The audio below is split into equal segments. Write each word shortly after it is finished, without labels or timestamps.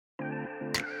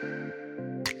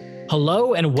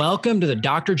Hello and welcome to the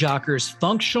Dr. Jockers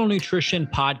Functional Nutrition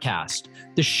Podcast,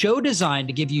 the show designed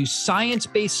to give you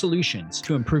science-based solutions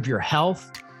to improve your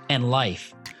health and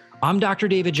life. I'm Dr.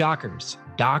 David Jockers,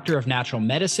 doctor of natural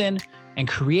medicine and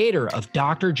creator of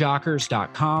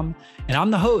drjockers.com, and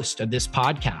I'm the host of this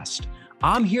podcast.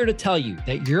 I'm here to tell you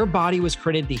that your body was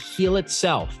created to heal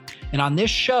itself, and on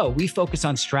this show, we focus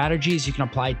on strategies you can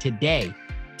apply today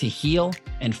to heal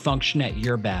and function at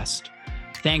your best.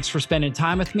 Thanks for spending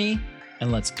time with me,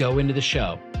 and let's go into the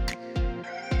show.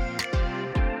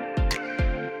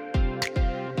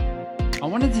 I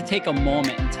wanted to take a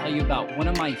moment and tell you about one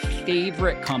of my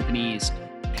favorite companies,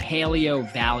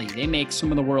 Paleo Valley. They make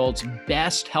some of the world's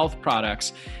best health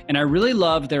products, and I really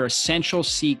love their Essential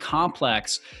C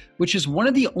Complex, which is one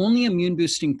of the only immune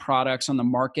boosting products on the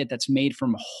market that's made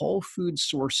from whole food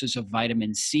sources of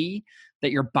vitamin C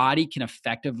that your body can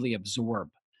effectively absorb.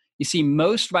 You see,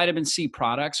 most vitamin C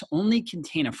products only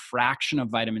contain a fraction of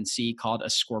vitamin C called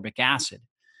ascorbic acid.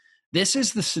 This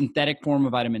is the synthetic form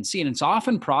of vitamin C, and it's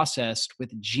often processed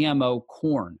with GMO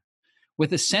corn.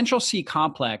 With Essential C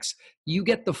Complex, you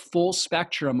get the full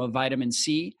spectrum of vitamin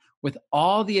C with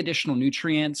all the additional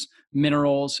nutrients,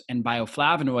 minerals, and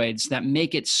bioflavonoids that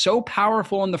make it so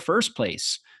powerful in the first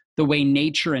place, the way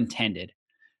nature intended.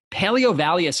 Paleo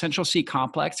Valley Essential C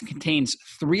Complex contains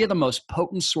 3 of the most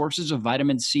potent sources of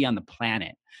vitamin C on the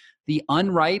planet: the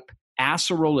unripe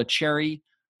acerola cherry,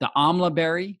 the amla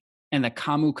berry, and the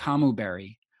camu camu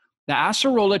berry. The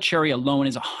acerola cherry alone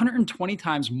is 120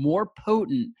 times more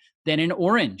potent than an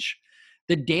orange.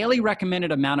 The daily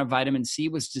recommended amount of vitamin C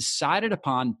was decided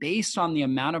upon based on the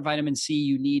amount of vitamin C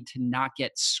you need to not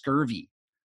get scurvy,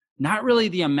 not really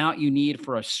the amount you need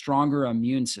for a stronger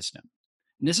immune system.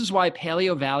 And this is why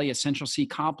Paleo Valley Essential C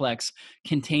Complex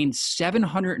contains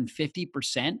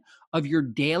 750% of your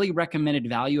daily recommended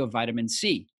value of vitamin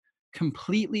C,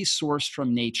 completely sourced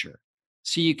from nature,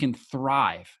 so you can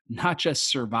thrive, not just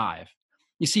survive.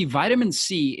 You see, vitamin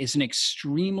C is an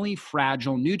extremely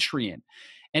fragile nutrient,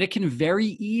 and it can very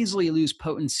easily lose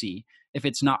potency if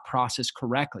it's not processed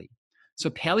correctly. So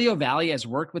Paleo Valley has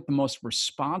worked with the most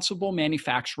responsible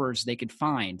manufacturers they could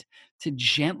find to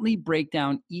gently break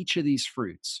down each of these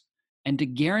fruits. And to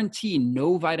guarantee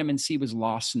no vitamin C was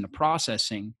lost in the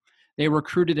processing, they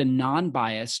recruited a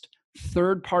non-biased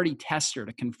third-party tester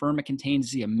to confirm it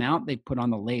contains the amount they put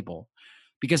on the label.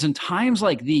 Because in times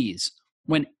like these,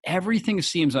 when everything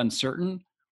seems uncertain,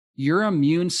 your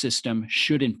immune system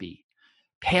shouldn't be.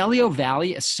 Paleo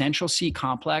Valley Essential C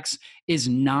Complex is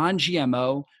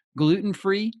non-GMO,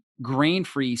 gluten-free,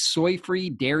 grain-free, soy-free,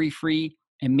 dairy-free,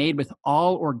 and made with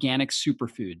all organic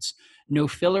superfoods. No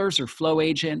fillers or flow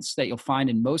agents that you'll find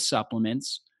in most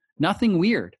supplements. Nothing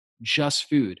weird, just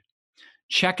food.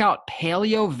 Check out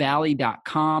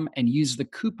paleovalley.com and use the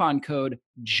coupon code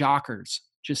JOCKERS,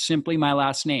 just simply my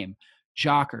last name,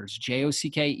 JOCKERS,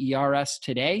 Jockers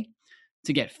today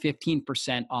to get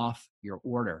 15% off your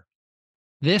order.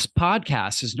 This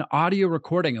podcast is an audio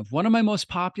recording of one of my most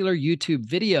popular YouTube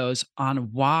videos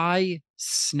on why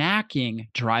snacking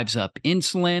drives up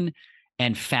insulin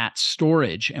and fat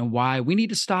storage, and why we need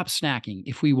to stop snacking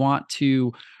if we want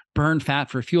to burn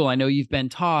fat for fuel. I know you've been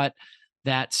taught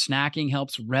that snacking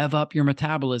helps rev up your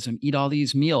metabolism, eat all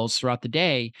these meals throughout the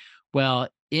day. Well,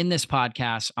 in this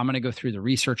podcast, I'm going to go through the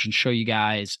research and show you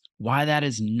guys why that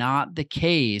is not the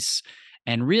case,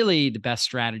 and really the best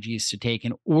strategies to take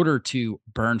in order to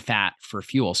burn fat for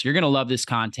fuel. So you're going to love this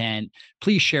content.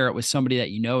 Please share it with somebody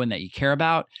that you know and that you care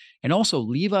about. And also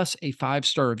leave us a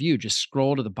 5-star review. Just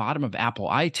scroll to the bottom of Apple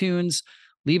iTunes.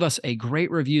 Leave us a great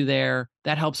review there.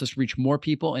 That helps us reach more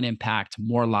people and impact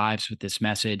more lives with this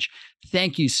message.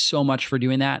 Thank you so much for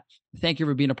doing that. Thank you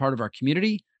for being a part of our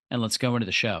community. And let's go into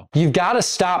the show. You've got to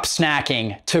stop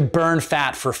snacking to burn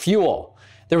fat for fuel.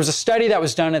 There was a study that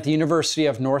was done at the University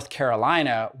of North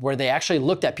Carolina where they actually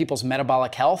looked at people's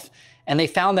metabolic health, and they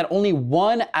found that only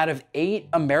 1 out of 8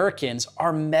 Americans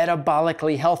are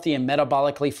metabolically healthy and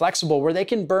metabolically flexible where they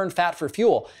can burn fat for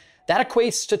fuel. That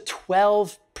equates to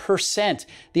 12%.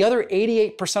 The other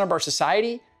 88% of our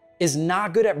society is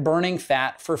not good at burning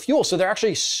fat for fuel. So they're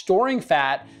actually storing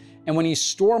fat, and when you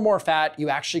store more fat, you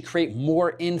actually create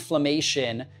more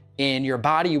inflammation in your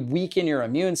body, you weaken your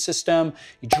immune system,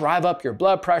 you drive up your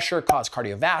blood pressure, cause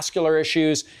cardiovascular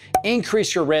issues,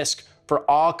 increase your risk for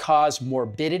all-cause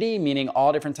morbidity, meaning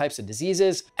all different types of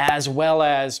diseases, as well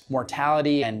as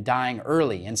mortality and dying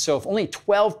early. And so if only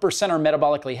 12% are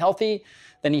metabolically healthy,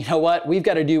 then you know what? We've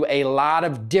got to do a lot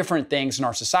of different things in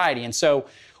our society. And so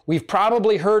we've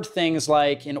probably heard things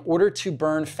like, in order to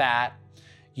burn fat,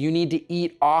 you need to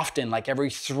eat often, like every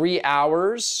 3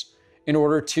 hours, in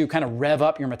order to kind of rev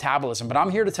up your metabolism. But I'm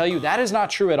here to tell you that is not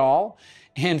true at all.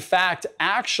 In fact,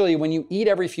 actually, when you eat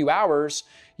every few hours,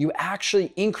 you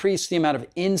actually increase the amount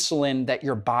of insulin that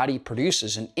your body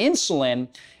produces. And insulin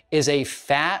is a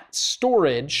fat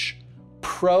storage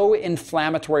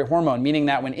pro-inflammatory hormone, meaning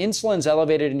that when insulin's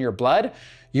elevated in your blood,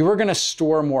 you are gonna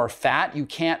store more fat. You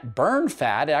can't burn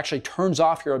fat. It actually turns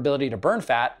off your ability to burn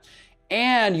fat.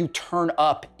 And you turn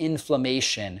up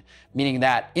inflammation, meaning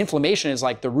that inflammation is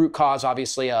like the root cause,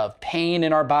 obviously, of pain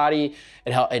in our body.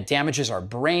 It damages our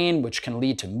brain, which can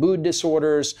lead to mood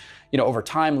disorders. Over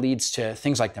time leads to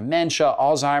things like dementia,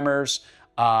 Alzheimer's.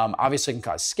 Obviously can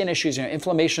cause skin issues.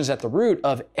 Inflammation is at the root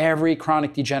of every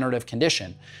chronic degenerative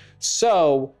condition.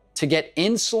 So to get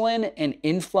insulin and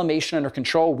inflammation under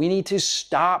control, we need to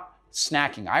stop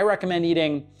snacking. I recommend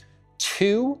eating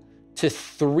 2 to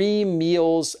 3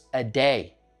 meals a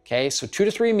day, okay? So 2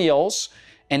 to 3 meals,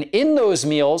 and in those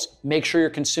meals, make sure you're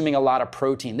consuming a lot of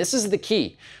protein. This is the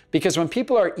key, because when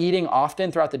people are eating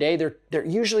often throughout the day, they're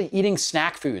usually eating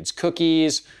snack foods,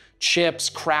 cookies, chips,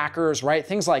 crackers, right?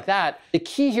 Things like that. The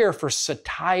key here for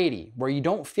satiety, where you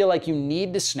don't feel like you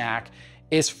need to snack,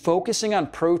 is focusing on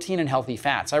protein and healthy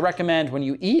fats. I recommend when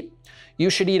you eat, you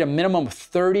should eat a minimum of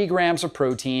 30 grams of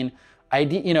protein.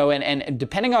 And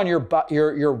depending on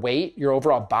your weight, your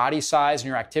overall body size, and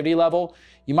your activity level,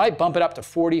 you might bump it up to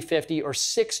 40, 50, or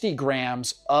 60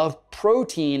 grams of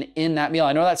protein in that meal.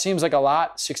 I know that seems like a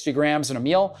lot, 60 grams in a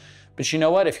meal, but you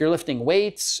know what? If you're lifting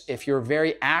weights, if you're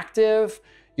very active,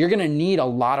 you're gonna need a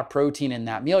lot of protein in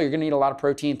that meal. You're gonna need a lot of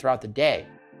protein throughout the day.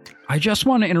 I just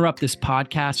want to interrupt this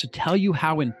podcast to tell you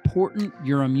how important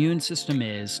your immune system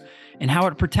is and how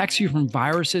it protects you from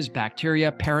viruses, bacteria,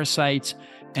 parasites,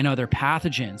 and other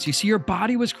pathogens. You see, your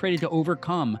body was created to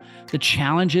overcome the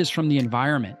challenges from the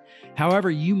environment. However,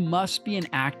 you must be an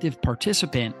active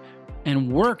participant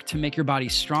and work to make your body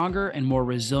stronger and more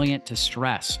resilient to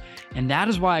stress. And that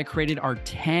is why I created our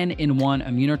 10-in-1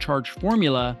 ImmunoCharge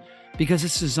formula, because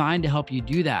it's designed to help you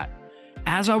do that.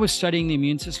 As I was studying the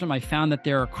immune system, I found that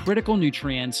there are critical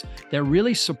nutrients that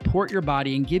really support your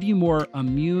body and give you more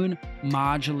immune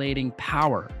modulating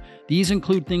power. These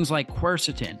include things like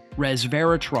quercetin,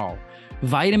 resveratrol,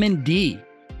 vitamin D,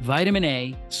 vitamin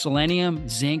A, selenium,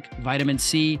 zinc, vitamin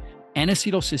C,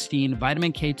 N-acetylcysteine,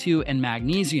 vitamin K2, and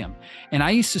magnesium. And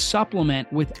I used to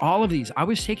supplement with all of these. I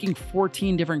was taking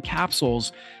 14 different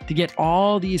capsules to get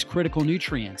all these critical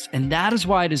nutrients. And that is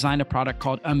why I designed a product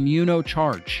called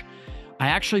ImmunoCharge. I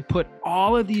actually put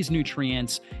all of these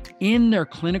nutrients in their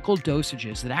clinical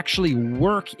dosages that actually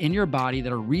work in your body,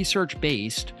 that are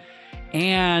research-based.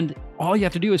 And all you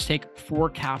have to do is take 4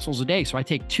 capsules a day. So I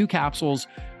take 2 capsules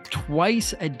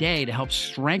twice a day to help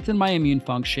strengthen my immune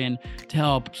function, to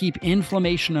help keep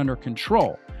inflammation under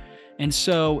control. And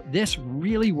so this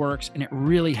really works and it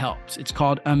really helps. It's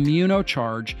called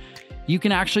ImmunoCharge. You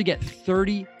can actually get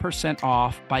 30%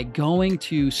 off by going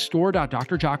to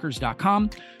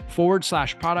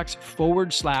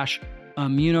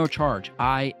store.drjockers.com/products/ImmunoCharge,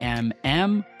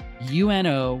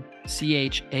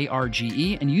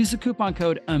 IMMUNOCHARGE, and use the coupon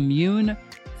code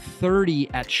IMMUNE30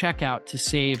 at checkout to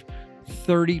save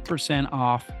 30%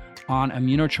 off on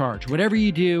ImmunoCharge. Whatever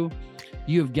you do,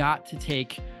 you got to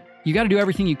do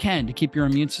everything you can to keep your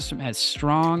immune system as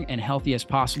strong and healthy as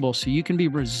possible so you can be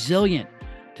resilient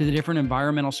to the different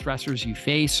environmental stressors you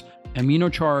face.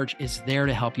 ImmunoCharge is there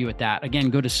to help you with that. Again,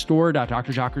 go to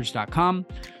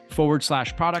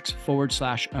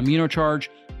store.drjockers.com/products/ImmunoCharge.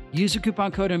 Use the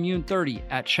coupon code IMMUNE30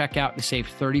 at checkout to save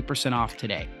 30% off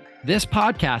today. This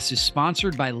podcast is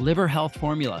sponsored by Liver Health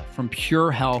Formula from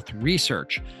Pure Health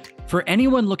Research. For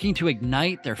anyone looking to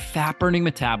ignite their fat-burning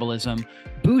metabolism,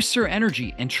 boost their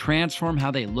energy, and transform how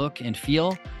they look and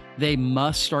feel, they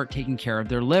must start taking care of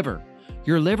their liver.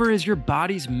 Your liver is your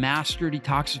body's master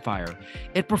detoxifier.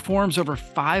 It performs over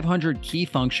 500 key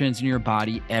functions in your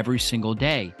body every single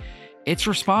day. It's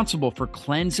responsible for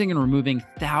cleansing and removing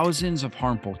thousands of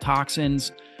harmful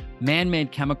toxins,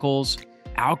 man-made chemicals,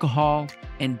 alcohol,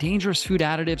 and dangerous food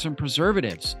additives and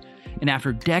preservatives. And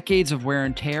after decades of wear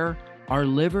and tear, our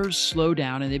livers slow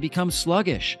down and they become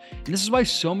sluggish. And this is why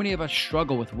so many of us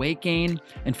struggle with weight gain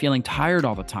and feeling tired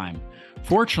all the time.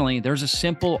 Fortunately, there's a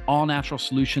simple, all-natural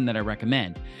solution that I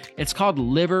recommend. It's called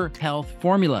Liver Health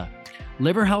Formula.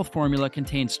 Liver Health Formula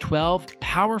contains 12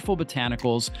 powerful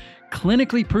botanicals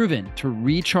clinically proven to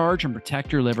recharge and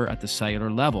protect your liver at the cellular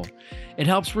level. It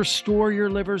helps restore your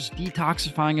liver's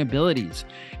detoxifying abilities.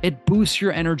 It boosts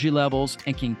your energy levels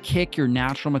and can kick your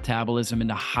natural metabolism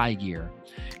into high gear.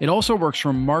 It also works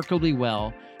remarkably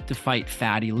well to fight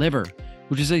fatty liver,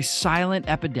 which is a silent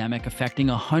epidemic affecting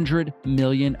 100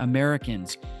 million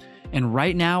Americans. And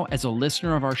right now, as a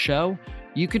listener of our show,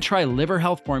 you can try Liver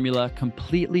Health Formula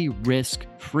completely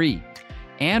risk-free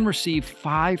and receive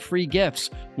 5 free gifts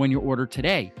when you order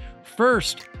today.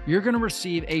 First, you're going to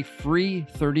receive a free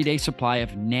 30-day supply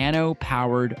of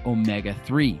nano-powered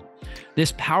omega-3.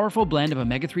 This powerful blend of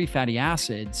omega-3 fatty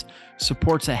acids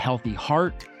supports a healthy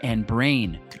heart and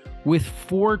brain with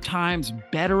 4 times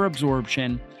better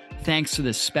absorption thanks to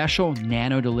this special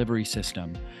nano delivery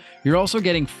system. You're also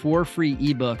getting 4 free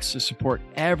ebooks to support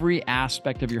every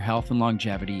aspect of your health and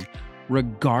longevity,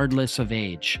 regardless of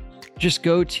age. Just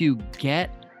go to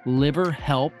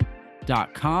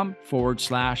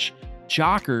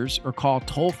getliverhelp.com/jockers or call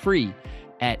toll free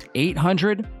at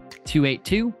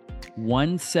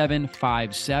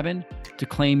 800-282-1757 to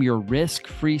claim your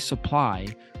risk-free supply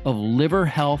of Liver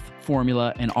Health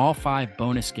Formula and all 5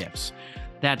 bonus gifts.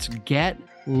 That's Get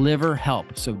Liver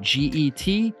Help. So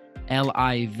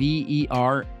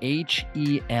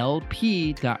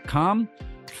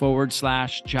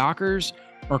GetLiverhelp.com/jockers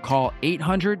or call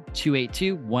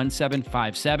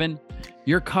 800-282-1757.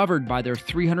 You're covered by their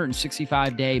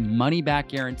 365-day money-back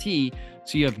guarantee,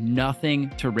 so you have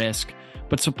nothing to risk.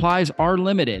 But supplies are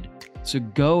limited, so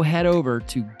go head over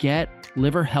to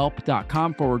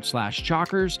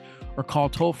getliverhelp.com/jockers or call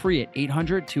toll free at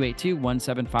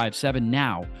 800-282-1757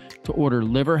 now to order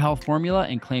Liver Health Formula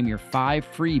and claim your 5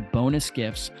 free bonus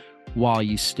gifts while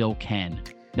you still can.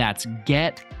 That's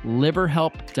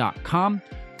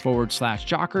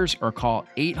getliverhelp.com/jockers or call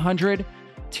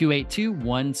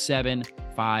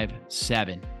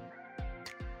 800-282-1757.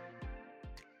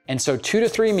 And so 2 to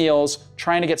 3 meals,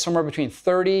 trying to get somewhere between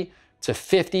 30 to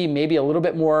 50, maybe a little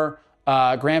bit more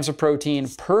grams of protein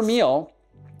per meal.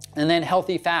 And then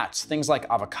healthy fats, things like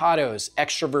avocados,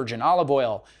 extra virgin olive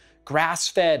oil,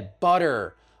 grass-fed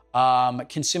butter,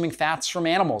 consuming fats from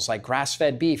animals like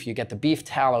grass-fed beef. You get the beef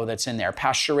tallow that's in there,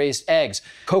 pasture-raised eggs,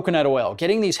 coconut oil.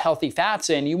 Getting these healthy fats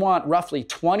in, you want roughly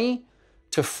 20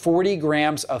 to 40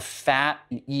 grams of fat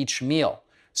in each meal.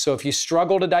 So if you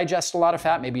struggle to digest a lot of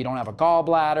fat, maybe you don't have a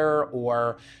gallbladder,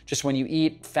 or just when you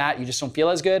eat fat, you just don't feel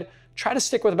as good, try to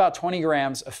stick with about 20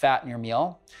 grams of fat in your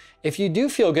meal. If you do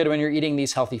feel good when you're eating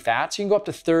these healthy fats, you can go up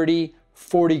to 30,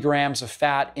 40 grams of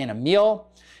fat in a meal.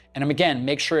 And again,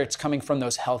 make sure it's coming from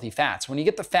those healthy fats. When you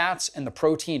get the fats and the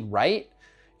protein right,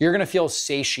 you're gonna feel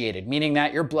satiated, meaning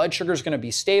that your blood sugar is gonna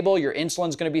be stable, your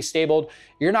insulin's gonna be stable,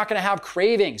 you're not gonna have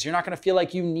cravings, you're not gonna feel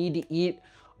like you need to eat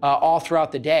all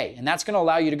throughout the day. And that's gonna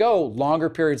allow you to go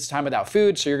longer periods of time without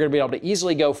food, so you're gonna be able to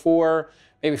easily go 4,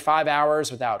 maybe 5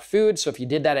 hours without food. So if you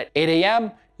did that at 8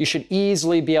 a.m., you should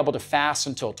easily be able to fast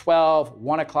until 12,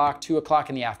 1 o'clock, 2 o'clock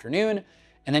in the afternoon,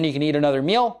 and then you can eat another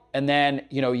meal, and then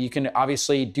you can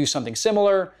obviously do something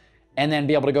similar, and then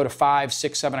be able to go to 5,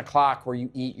 6, 7 o'clock where you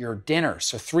eat your dinner.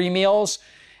 So 3 meals.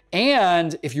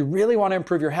 And if you really want to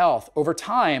improve your health, over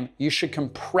time, you should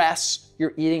compress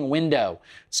your eating window.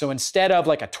 So instead of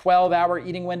like a 12-hour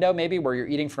eating window, maybe where you're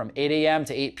eating from 8 a.m.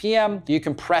 to 8 p.m., you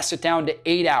compress it down to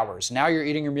 8 hours. Now you're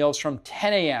eating your meals from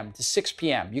 10 a.m. to 6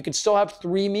 p.m. You can still have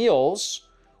 3 meals,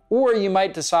 or you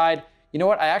might decide, you know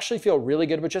what, I actually feel really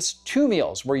good with just 2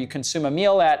 meals, where you consume a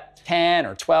meal at 10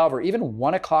 or 12 or even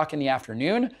 1 o'clock in the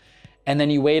afternoon, and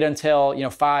then you wait until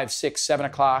 5, 6, 7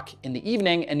 o'clock in the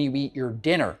evening and you eat your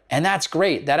dinner. And that's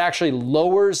great. That actually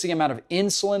lowers the amount of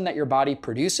insulin that your body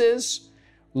produces,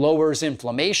 lowers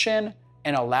inflammation,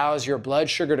 and allows your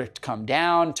blood sugar to come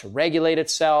down, to regulate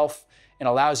itself, and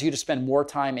allows you to spend more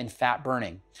time in fat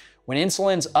burning. When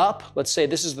insulin's up, let's say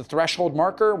this is the threshold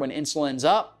marker, when insulin's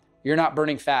up, you're not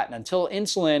burning fat. And until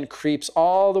insulin creeps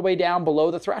all the way down below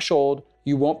the threshold,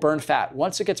 you won't burn fat.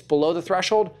 Once it gets below the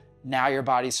threshold, now your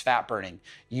body's fat burning.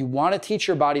 You want to teach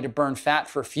your body to burn fat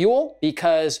for fuel,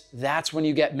 because that's when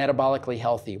you get metabolically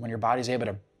healthy, when your body's able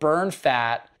to burn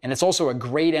fat. And it's also a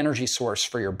great energy source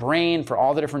for your brain, for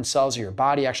all the different cells of your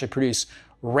body. Actually produce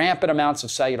rampant amounts of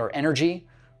cellular energy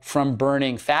from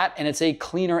burning fat, and it's a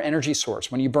cleaner energy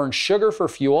source. When you burn sugar for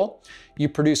fuel, you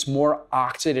produce more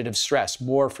oxidative stress,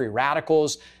 more free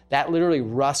radicals. That literally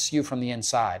rusts you from the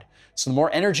inside. So the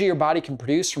more energy your body can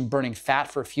produce from burning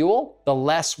fat for fuel, the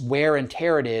less wear and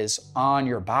tear it is on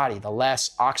your body, the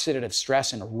less oxidative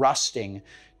stress and rusting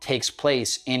takes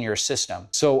place in your system.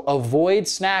 So avoid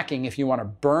snacking if you want to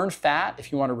burn fat,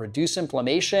 if you want to reduce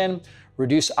inflammation,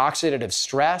 reduce oxidative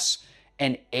stress,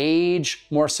 and age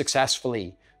more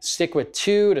successfully. Stick with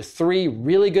 2 to 3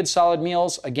 really good solid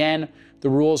meals. Again, the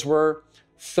rules were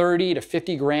 30 to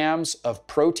 50 grams of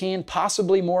protein,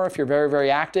 possibly more if you're very,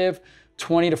 very active,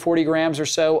 20 to 40 grams or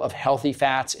so of healthy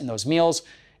fats in those meals,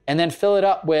 and then fill it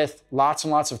up with lots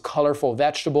and lots of colorful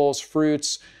vegetables,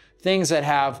 fruits, things that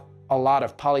have a lot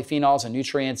of polyphenols and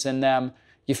nutrients in them.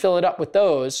 You fill it up with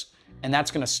those, and that's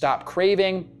gonna stop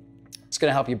craving. It's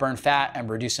gonna help you burn fat and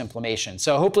reduce inflammation.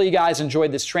 So hopefully you guys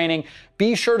enjoyed this training.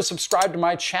 Be sure to subscribe to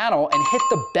my channel and hit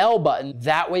the bell button.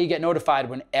 That way you get notified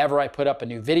whenever I put up a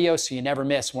new video so you never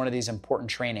miss one of these important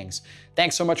trainings.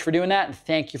 Thanks so much for doing that, and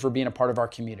thank you for being a part of our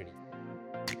community.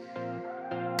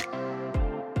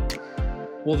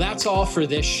 Well, that's all for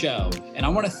this show. And I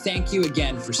want to thank you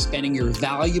again for spending your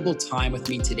valuable time with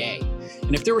me today.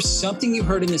 And if there was something you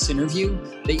heard in this interview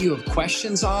that you have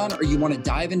questions on or you want to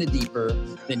dive into deeper,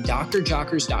 then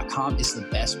drjockers.com is the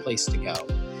best place to go.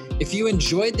 If you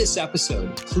enjoyed this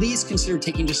episode, please consider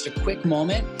taking just a quick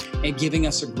moment and giving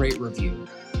us a great review.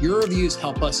 Your reviews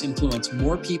help us influence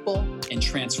more people and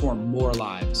transform more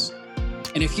lives.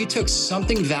 And if you took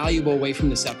something valuable away from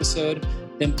this episode,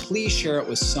 then please share it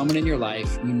with someone in your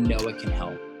life you know it can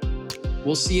help.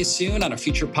 We'll see you soon on a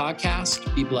future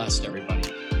podcast. Be blessed, everybody.